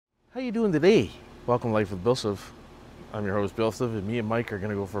How you doing today? Welcome to Life with Billsiff. I'm your host Billsiff, and me and Mike are going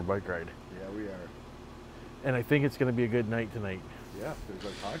to go for a bike ride. Yeah, we are. And I think it's going to be a good night tonight. Yeah,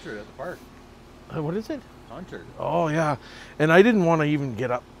 there's a concert at the park. What is it? Concert. Oh yeah. And I didn't want to even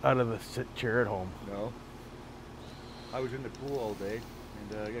get up out of the chair at home. No. I was in the pool all day,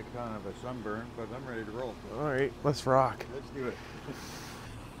 and I got kind of a sunburn, but I'm ready to roll. All right, let's rock. Let's do it.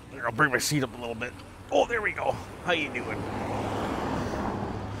 Here, I'll bring my seat up a little bit. Oh, there we go. How you doing?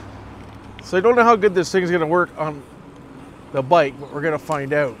 So I don't know how good this thing's going to work on the bike, but we're going to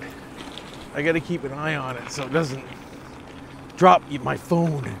find out. I got to keep an eye on it so it doesn't drop my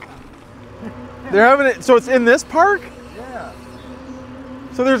phone. They're having it, so it's in this park? Yeah.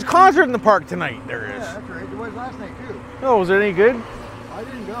 So there's a concert in the park tonight. There is. Yeah, that's right. It was last night too. Oh, was it any good? I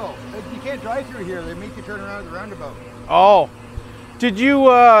didn't go. You can't drive through here. They make you turn around at the roundabout. Oh. Did you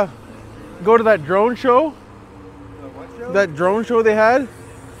go to that drone show? What show? That drone show they had?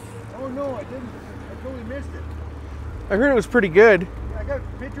 Oh no, I didn't. I totally missed it. I heard it was pretty good. Yeah, I got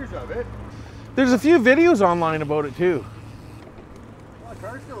pictures of it. There's a few videos online about it too. Well, the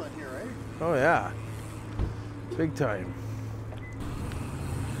car's still in here, right? Oh yeah. Big time.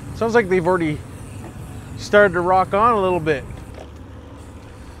 Sounds like they've already started to rock on a little bit.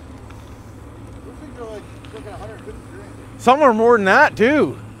 Those things are like looking 150 grand. Some are more than that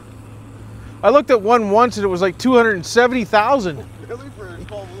too. I looked at one once and it was like 270,000. Really? For a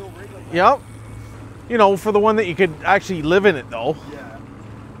small little rig like that? Yep. You know, for the one that you could actually live in it though. Yeah. So,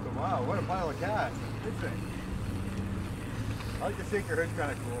 wow, what a pile of cash. Good thing. I like the sinker hood's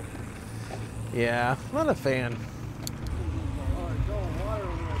kind of cool. Yeah, not a fan. Oh, it's all water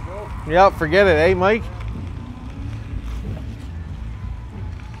over there, bro. Yep, forget it, eh, Mike?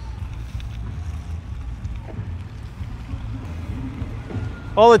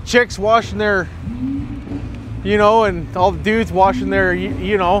 All the chicks washing their, you know, and all the dudes washing their,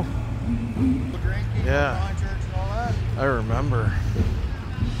 you know. Drinking, Yeah. concerts and all that. I remember.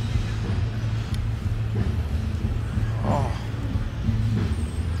 Oh.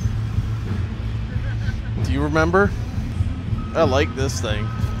 Do you remember? I like this thing.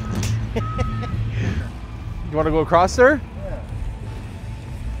 You want to go across there? Yeah.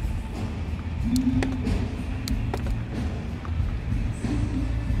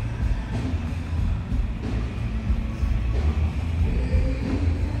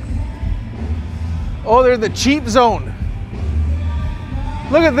 Oh, they're the cheap zone.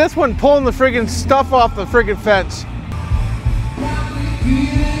 Look at this one pulling the friggin' stuff off the friggin' fence.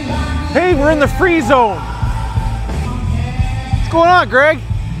 Hey, we're in the free zone. What's going on, Greg?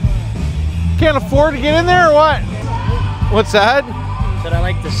 Can't afford to get in there or what? What's that? Said I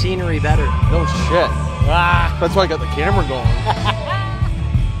like the scenery better. No shit. Ah. That's why I got the camera going.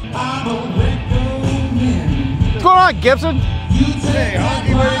 What's going on, Gibson? Hey,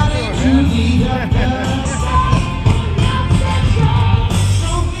 Honky, what are you doing, man?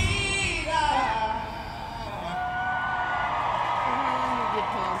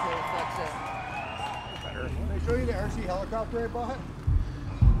 Can I show you the RC helicopter I bought?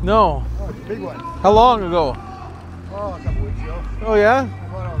 No. Oh, it's a big one. How long ago? Oh, a couple weeks ago. Oh yeah? I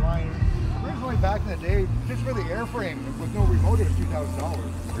bought it online. Originally back in the day, just for the airframe with no remote, it was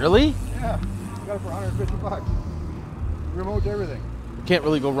 $2,000. Really? Yeah, got it for 150 bucks. Remote everything. Can't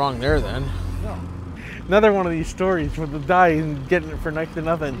really go wrong there then. No. Another one of these stories with the die and getting it for next to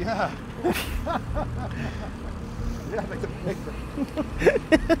nothing. Yeah. Yeah, like the picture.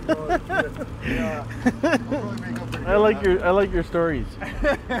 Oh, that's good. Yeah. I'll probably make up pretty good I like your stories.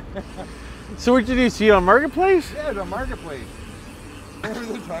 So what did you see it on Marketplace? Yeah, the marketplace.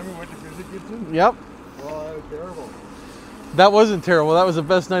 Remember the time we went to visit Gibson? Yep. Oh, that was terrible. That wasn't terrible. That was the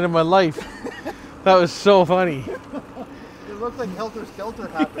best night of my life. That was so funny. It looked like Helter Skelter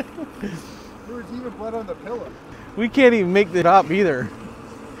happened. There was even blood on the pillow. We can't even make that up either.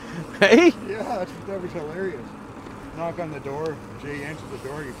 Hey? Yeah, that was hilarious. Knock on the door. Jay answers the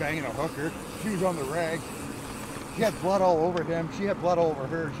door. You're banging a hooker. She was on the rag. He had blood all over him. She had blood all over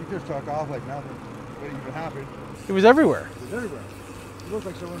her. She just took off like nothing. What even happened? It was everywhere. It was everywhere. It looked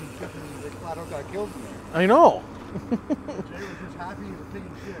like someone like flat out got killed in there. I know. Jay was just happy he was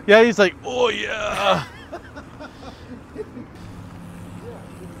taking shit. Yeah, he's like, oh yeah. I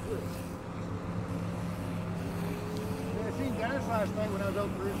seen Dennis last night when I was out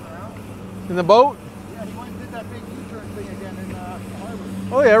cruising around. In the boat? Yeah, he went and did that big U-turn thing again in the harbor.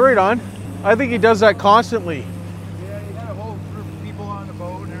 Oh yeah, right on. I think he does that constantly. Yeah, he had a whole group of people on the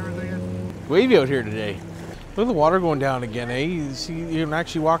boat and everything. Wavy out here today. Look at the water going down again, eh? You see, you can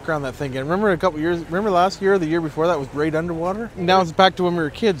actually walk around that thing again. Remember last year or the year before that was right underwater? Now it's back to when we were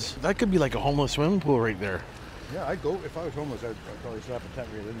kids. That could be like a homeless swimming pool right there. Yeah, I'd go, if I was homeless, I'd probably set up a tent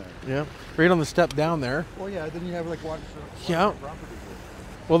right in there. Yeah, right on the step down there. Well, yeah, then you have like one Yeah. property.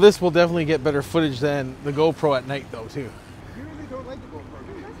 Well, this will definitely get better footage than the GoPro at night, though, too. You really don't like the GoPro,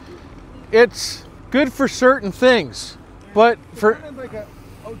 do you? It's good for certain things, but for... It's kind of like an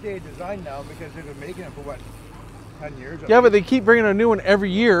outdated design now because they've been making it for, what, 10 years? Yeah, but they keep bringing a new one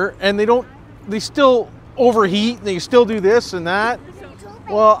every year, and they still overheat, and they still do this and that.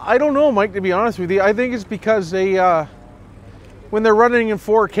 Well, I don't know, Mike, to be honest with you. I think it's because they, when they're running in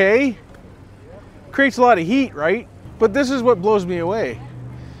 4K, it creates a lot of heat, right? But this is what blows me away.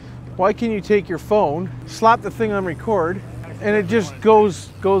 Why can you take your phone, slap the thing on record, and it just goes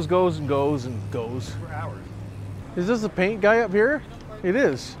and goes and goes. For hours. Is this the paint guy up here? It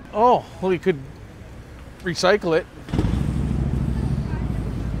is. Oh, well, you could recycle it.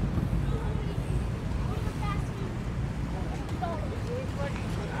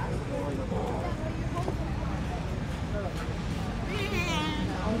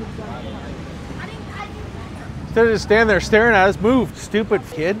 Instead of just standing there staring at us, move, stupid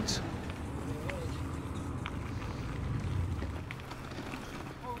kids.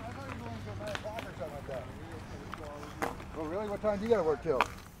 Oh, really? What time do you gotta work till?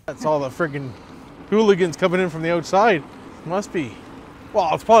 That's all the friggin' hooligans coming in from the outside. Must be.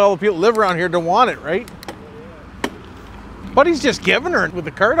 Well, it's probably all the people that live around here don't want it, right? But he's just giving her with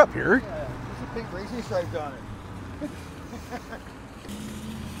the cart up here. Yeah, there's a pink racing stripes on it.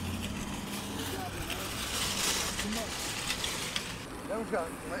 That one's got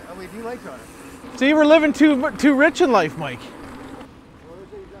LED lights on it. See, we're living too rich in life, Mike. Well, there's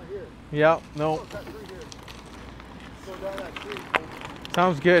things down here. Yeah, no. Oh, that tree here. Go down that tree.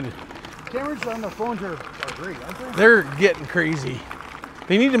 Sounds good. Cameras on the phones are great, aren't they? They're getting crazy.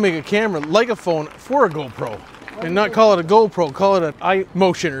 They need to make a camera like a phone for a GoPro and not call it a GoPro, call it an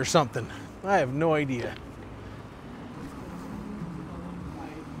iMotion or something. I have no idea.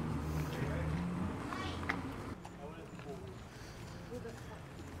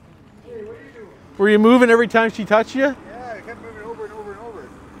 Were you moving every time she touched you? Yeah, it kept moving over and over and over.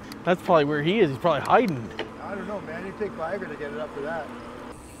 That's probably where he is. He's probably hiding. I don't know, man. It'd take Viagra to get it up to that.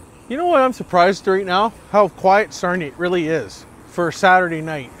 You know what I'm surprised right now? How quiet Sarnia really is for Saturday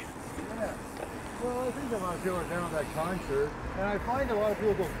night. Yeah. Well, I think a lot of people are down at that concert. And I find a lot of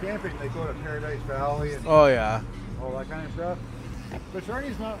people go camping. They go to Paradise Valley and Oh yeah. all that kind of stuff. But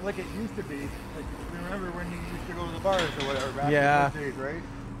Sarnia's not like it used to be. Like, remember when you used to go to the bars or whatever back Yeah. in those days, right?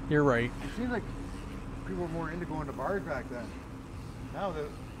 You're right. It seems like people were more into going to bars back then. Now,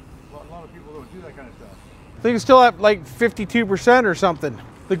 a lot of people don't do that kind of stuff. I think it's still at like 52% or something.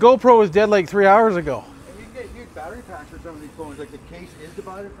 The GoPro was dead like 3 hours ago. And you can get huge battery packs for some of these phones. Like the case is the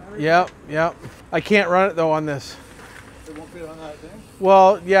battery pack. Yep. I can't run it though on this. It won't fit on that thing?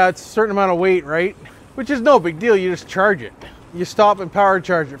 Well, yeah, it's a certain amount of weight, right? Which is no big deal. You just charge it. You stop and power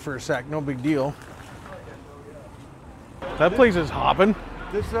charge it for a sec. No big deal. That place is hopping.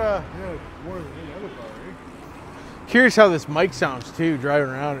 This, yeah, more than any other car, right? Curious how this mic sounds too, driving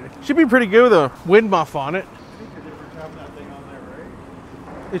around it. Should be pretty good with a wind muff on it. I think the difference having that thing on there,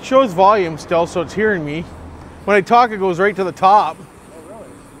 right? It shows volume still, so it's hearing me. When I talk, it goes right to the top. Oh, really?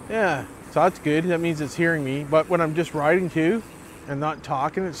 Yeah, so that's good. That means it's hearing me. But when I'm just riding too and not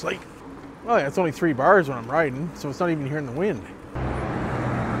talking, it's like, oh yeah, it's only 3 bars when I'm riding, so it's not even hearing the wind.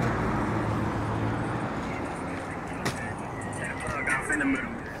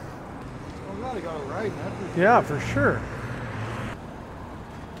 I'm glad I got it right. That's Yeah, for sure.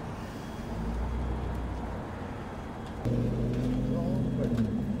 Hey,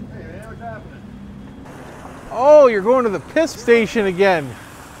 man, what's happening? Oh, you're going to the piss station again.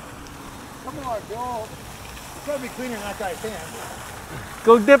 Come on, Bill. It's got to be cleaner than that guy's hand.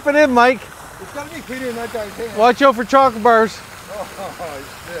 Go dip it in, Mike. It's got to be cleaner than that guy's hand. Watch out for chocolate bars. Oh,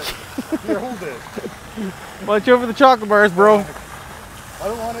 shit. Here, hold this. Watch out for the chocolate bars, bro. I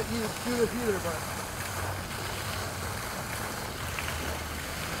don't want to do this either, but...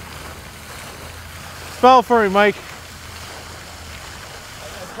 Smell for me, Mike. I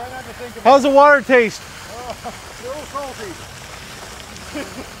try not to think about How's the water taste? it's a little salty.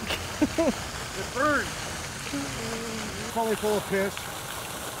 It burns. Probably full of piss.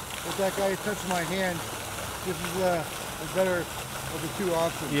 If that guy touched my hand, this is the better of the 2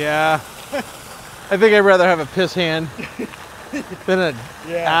 options. Yeah. I think I'd rather have a piss hand than an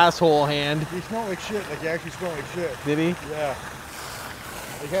asshole hand. He smelled like shit. Like he actually smelled like shit. Did he? Yeah.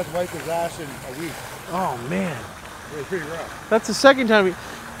 Like he hasn't wiped his ass in a week. Oh, man. It was pretty rough. That's the second time.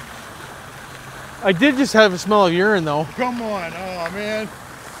 I did just have a smell of urine, though. Come on. Oh, man.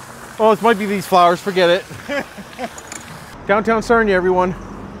 Oh, it might be these flowers. Forget it. Downtown Sarnia, everyone.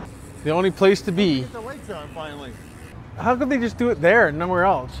 The only place to be. Get the lights on finally. How could they just do it there and nowhere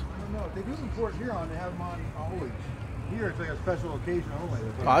else? I don't know. If they do them Port Huron, they have them on always. Here it's like a special occasion only.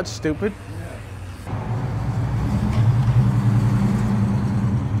 Oh, that's stupid.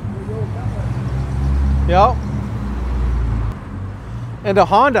 Yeah. Yep. And a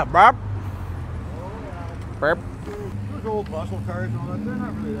Honda, burp. Burp. Those old muscle cars and all that, they're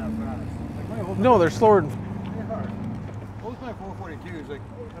not really that fast. Like my old No, they're slower than. They are. Most my 442s, like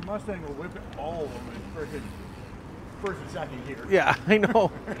the Mustang will whip it all over in first and second gear. Yeah, I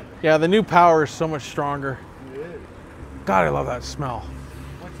know. Yeah, the new power is so much stronger. It is. God, I love that smell.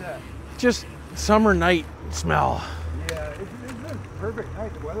 What's that? Just summer night smell. Yeah, it's a perfect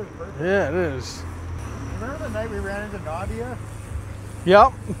night. The weather's perfect. Yeah, it is. Remember the night we ran into Nadia?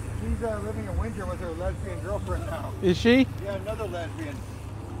 Yep. She's living in winter with her lesbian girlfriend now. Is she? Yeah, another lesbian.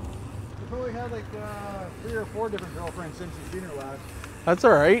 She's probably had like 3 or 4 different girlfriends since she's seen her last. That's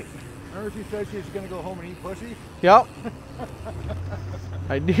all right. Remember she said she's going to go home and eat pussy? Yep.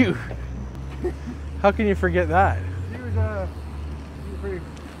 I do. How can you forget that? She was a pretty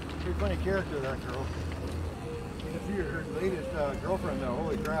funny character, that girl. And if you're her latest girlfriend though,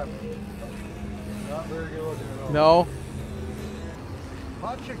 holy crap. Not very good looking at all. No.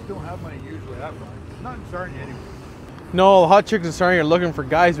 Hot chicks don't have money usually, that much. Not in Sarnia anyway. No, hot chicks in Sarnia are looking for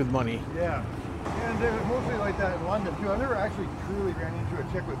guys with money. Yeah. And they're mostly like that in London too. I've never actually truly ran into a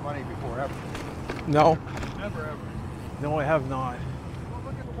chick with money before, ever. No. Never, ever. No, I have not. Well,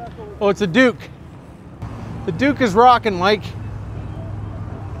 look at the back over. Oh, it's a Duke. The Duke is rocking, Mike.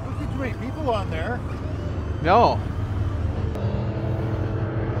 Don't see too many people on there. No.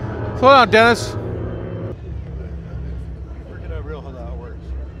 Slow down, Dennis. Forget out real how that works.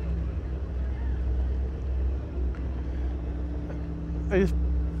 I just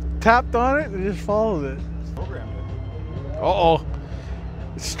tapped on it and it just followed it. Programmed it. Uh-oh.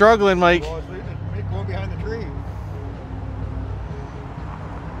 It's struggling, Mike. Well, it's going behind the tree.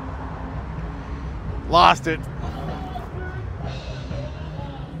 Lost it.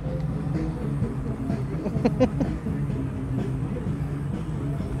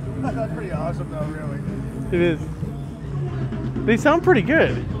 That's pretty awesome though, really. It is. They sound pretty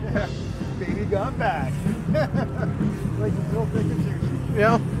good. Yeah. Baby got back. Like the Bill Dickinson.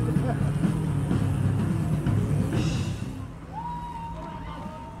 Yeah.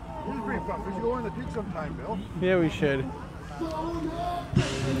 This is pretty fun. We should go on the Duke sometime, Bill. Yeah, we should.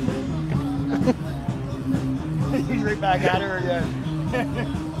 He's right back at her again.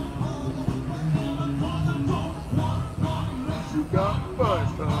 You got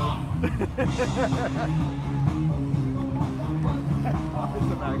buzzed, huh?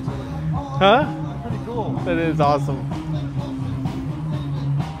 Awesome, actually. Huh? Pretty cool. That is awesome.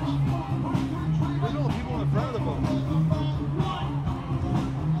 Look at all the people in the front of the boat.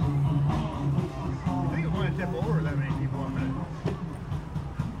 I think it might tip over that many people on it.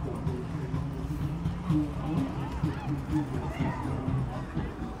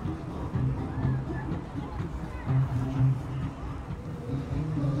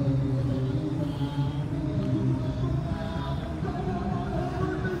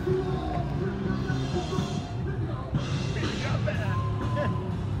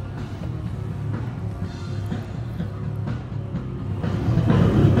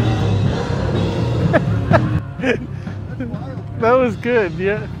 That was good,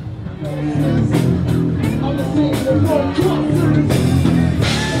 yeah.